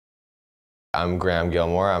I'm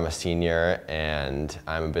Gilmore, I'm a senior, and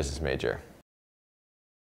I'm a business major.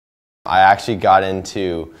 I actually got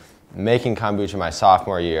into making kombucha my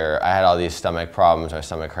sophomore year. I had all these stomach problems, my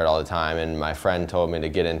stomach hurt all the time, and my friend told me to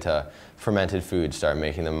get into fermented foods, start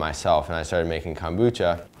making them myself, and I started making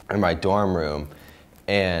kombucha in my dorm room.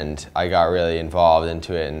 And I got really involved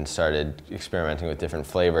into it and started experimenting with different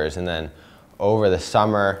flavors. And then over the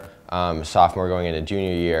summer, sophomore going into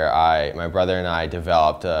junior year, my brother and I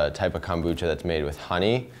developed a type of kombucha that's made with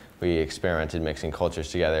honey. We experimented mixing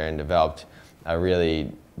cultures together and developed a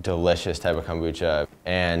really delicious type of kombucha.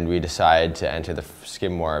 And we decided to enter the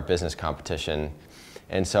Skidmore business competition.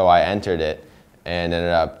 And so I entered it and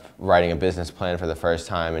ended up writing a business plan for the first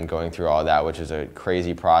time and going through all that, which was a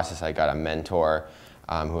crazy process. I got a mentor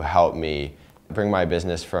who helped me bring my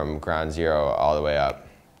business from ground zero all the way up.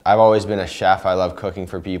 I've always been a chef. I love cooking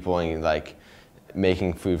for people and like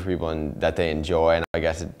making food for people and that they enjoy. And I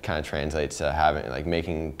guess it kind of translates to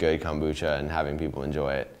making good kombucha and having people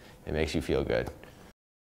enjoy it. It makes you feel good.